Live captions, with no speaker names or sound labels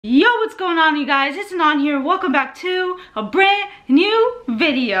Yo, what's going on, you guys? It's Anon here. Welcome back to a brand new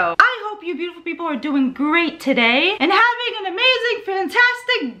video. I hope you beautiful people are doing great today and having an amazing,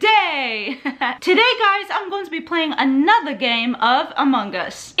 fantastic day. Today, guys, I'm going to be playing another game of Among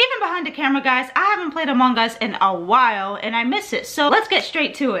Us. Even behind the camera, guys, I haven't played Among Us in a while and I miss it. So let's get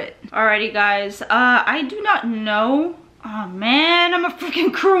straight to it. Alrighty, guys. I do not know. Oh man, I'm a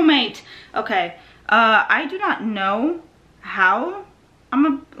freaking crewmate. Okay. I do not know how.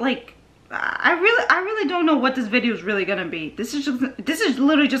 I really don't know what this video is really gonna be. This is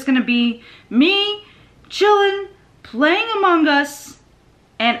literally just gonna be me chilling, playing Among Us,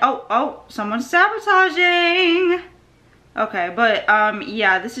 and oh, someone's sabotaging. Okay, but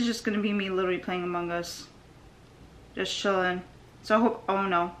yeah, this is just gonna be me literally playing Among Us, just chilling. So I hope, oh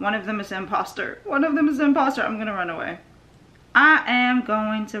no, one of them is an imposter. One of them is an imposter. I'm gonna run away. I am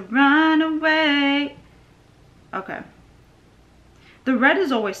going to run away. Okay. The red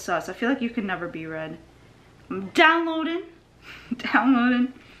is always sus. I feel like you can never be red. I'm downloading.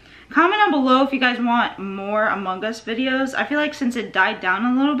 Downloading. Comment down below if you guys want more Among Us videos. I feel like since it died down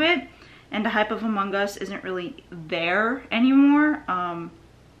a little bit and the hype of Among Us isn't really there anymore. Why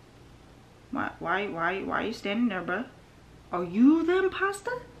are you standing there, bruh? Are you the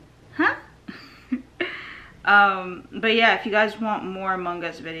imposter? Huh? But yeah, if you guys want more Among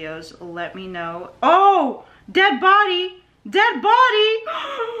Us videos, let me know. Oh, dead body. Dead body.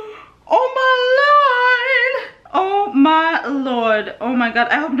 Oh my lord. Oh my lord. Oh my god.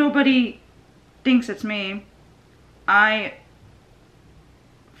 I hope nobody thinks it's me. I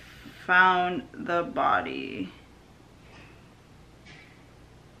found the body.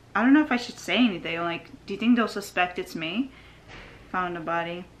 I don't know if I should say anything. Like, do you think they'll suspect it's me? Found the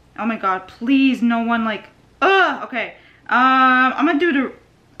body. Oh my god. Please, no one like. Ugh. Okay. I'm gonna do the.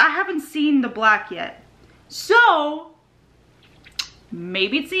 I haven't seen the black yet. So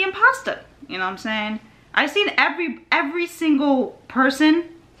maybe it's the imposter, you know what I'm saying? I've seen every single person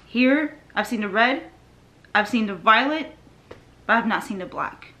here. I've seen the red, I've seen the violet, but I've not seen the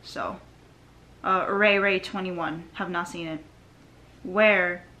black. So, Ray21, have not seen it.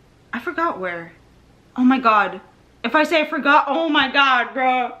 Where? I forgot where. Oh my god. If I say I forgot, oh my god,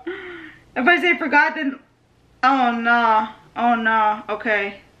 bro. If I say I forgot, then, oh no, oh no,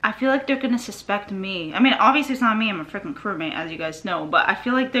 okay. I feel like they're gonna suspect me. I mean, obviously it's not me, I'm a freaking crewmate, as you guys know, but I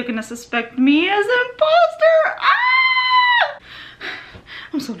feel like they're gonna suspect me as an imposter. Ah!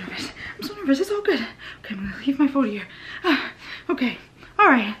 I'm so nervous. I'm so nervous. It's all good. Okay, I'm gonna leave my phone here. Okay, all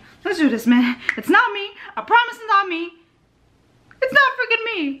right, let's do this, man. It's not me. I promise it's not me. It's not freaking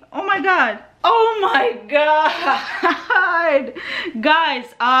me. Oh my god. Oh my god. Guys,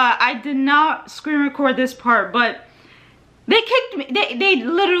 I did not screen record this part, but they kicked me. They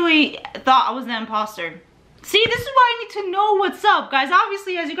literally thought I was the imposter. See, this is why I need to know what's up, guys.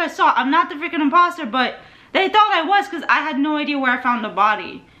 Obviously, as you guys saw, I'm not the freaking imposter, but they thought I was because I had no idea where I found the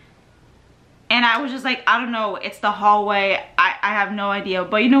body. And I was just like, I don't know, it's the hallway. I have no idea.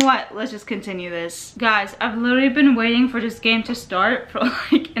 But you know what? Let's just continue this. Guys, I've literally been waiting for this game to start for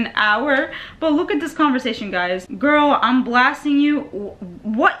like an hour. But look at this conversation, guys. Girl, I'm blasting you.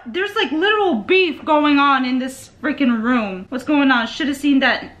 What? There's like literal beef going on in this freaking room. What's going on? Should have seen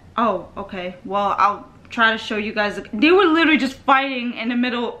that. Oh, okay. Well, I'll try to show you guys. They were literally just fighting in the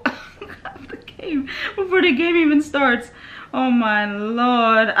middle of the game before the game even starts. Oh my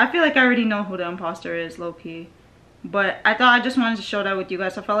lord. I feel like I already know who the imposter is, low-key. But I thought I just wanted to share that with you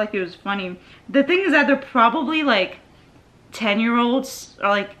guys. I felt like it was funny. The thing is that they're probably like 10-year-olds or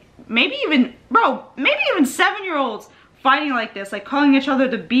like maybe even, bro, maybe even 7-year-olds fighting like this, like calling each other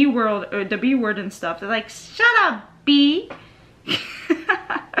the B word or the B word and stuff. They're like, shut up, B.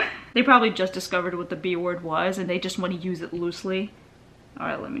 They probably just discovered what the B word was and they just want to use it loosely. All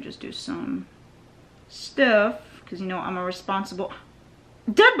right, let me just do some stuff. Because, you know, I'm a responsible...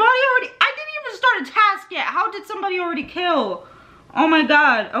 Dead body already... I didn't even start a task yet. How did somebody already kill? Oh my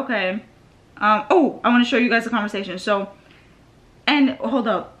god. Okay. Oh, I want to show you guys the conversation. So, and hold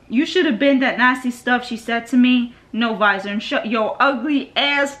up. You should have been that nasty stuff she said to me. No visor. And shut your ugly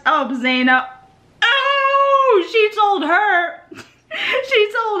ass up, Zaina. Oh, she told her.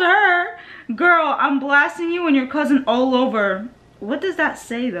 She told her. Girl, I'm blasting you and your cousin all over. What does that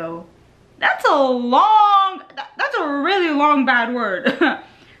say, though? That's a really long bad word.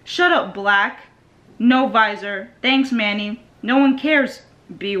 Shut up, Black. No visor. Thanks, Manny. No one cares,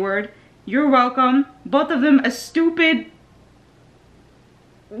 B word. You're welcome. Both of them are stupid.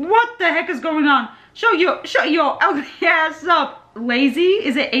 What the heck is going on? Shut your ugly ass up. Lazy?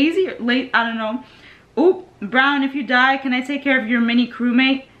 Is it AZ or late? I don't know. Oop, Brown, if you die, can I take care of your mini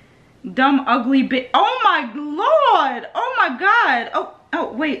crewmate? Dumb, ugly bit. Oh my lord. Oh my god. Oh.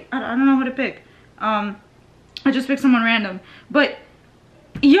 Oh, wait, I don't know who to pick. I just picked someone random. But,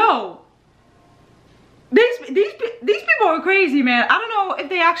 yo, these people are crazy, man. I don't know if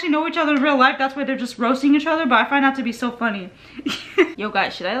they actually know each other in real life. That's why they're just roasting each other, but I find that to be so funny. Yo,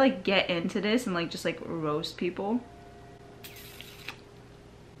 guys, should I, like, get into this and, like, just, like, roast people?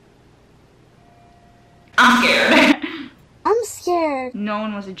 I'm scared. I'm scared. No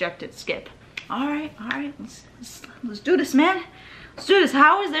one was ejected. Skip. All right. Let's do this, man. Let's do this.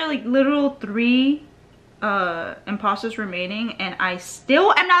 How is there, like, literal 3 imposters remaining and I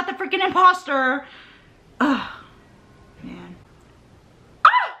still am not the freaking imposter? Ugh, man. I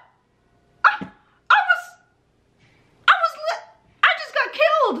just got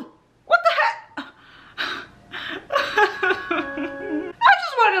killed. What the heck? I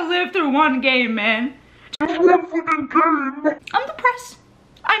just want to live through one game, man. I'm depressed.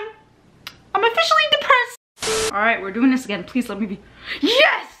 I'm officially depressed. All right, we're doing this again. Please let me be.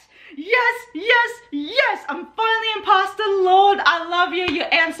 Yes! Yes! I'm finally imposter. Lord, I love you. You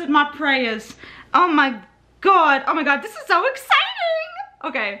answered my prayers. Oh my god, this is so exciting.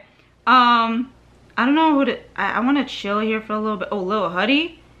 Okay, I don't know who to, I want to chill here for a little bit. Oh, Lil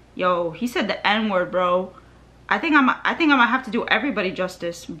Huddy, yo, he said the N-word, bro. I think I might have to do everybody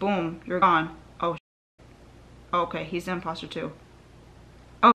justice. Boom, you're gone. Oh, okay, he's the imposter too.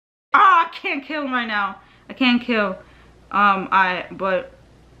 Oh, I can't kill him right now. I can't kill. Oh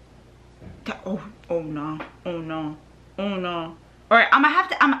no. All right, I'm gonna have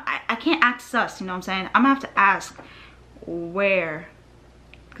to, I can't act sus, you know what I'm saying? I'm gonna have to ask where,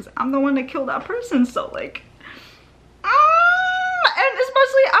 because I'm the one that killed that person, so like, and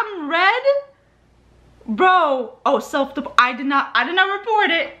especially I'm red, bro. Oh, I did not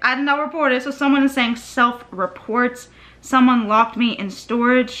report it. So someone is saying self-reports. Someone locked me in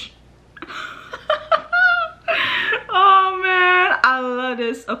storage. Oh man, I love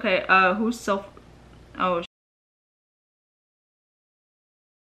this. Okay, who's self, oh,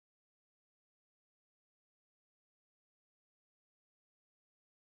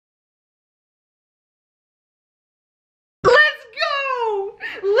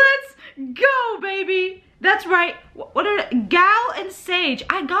 let's go, baby. That's right. What are Gal and Sage?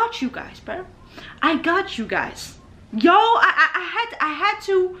 I got you guys, bro. I got you guys. Yo, I had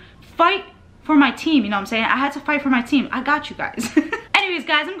to fight for my team, you know what I'm saying? I had to fight for my team. I got you guys. Anyways,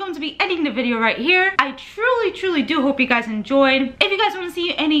 guys, I'm going to be ending the video right here. I truly do hope you guys enjoyed. If you guys want to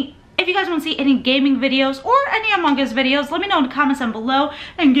see any gaming videos or any Among Us videos, let me know in the comments down below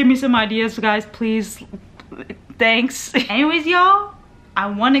and give me some ideas, guys, please. Thanks. Anyways, y'all, I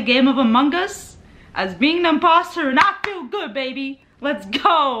won a game of Among Us as being an imposter and I feel good, baby. Let's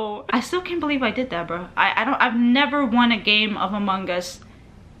go. I still can't believe I did that, bro. I've never won a game of Among Us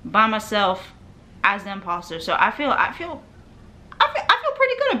by myself as the imposter. So I feel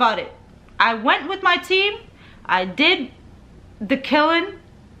pretty good about it. I went with my team. I did the killing.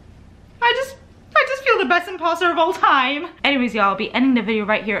 I just feel the best imposter of all time. Anyways, y'all, I'll be ending the video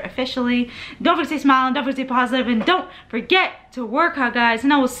right here officially. Don't forget to stay smiling, don't forget to stay positive, and don't forget to work hard, guys.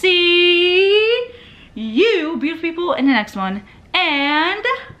 And I will see you beautiful people in the next one. And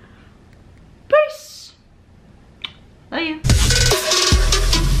peace. Love you.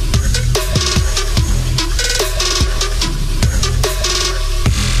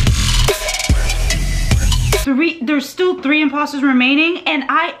 There's still 3 imposters remaining, and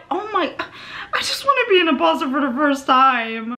I just want to be an imposter for the first time.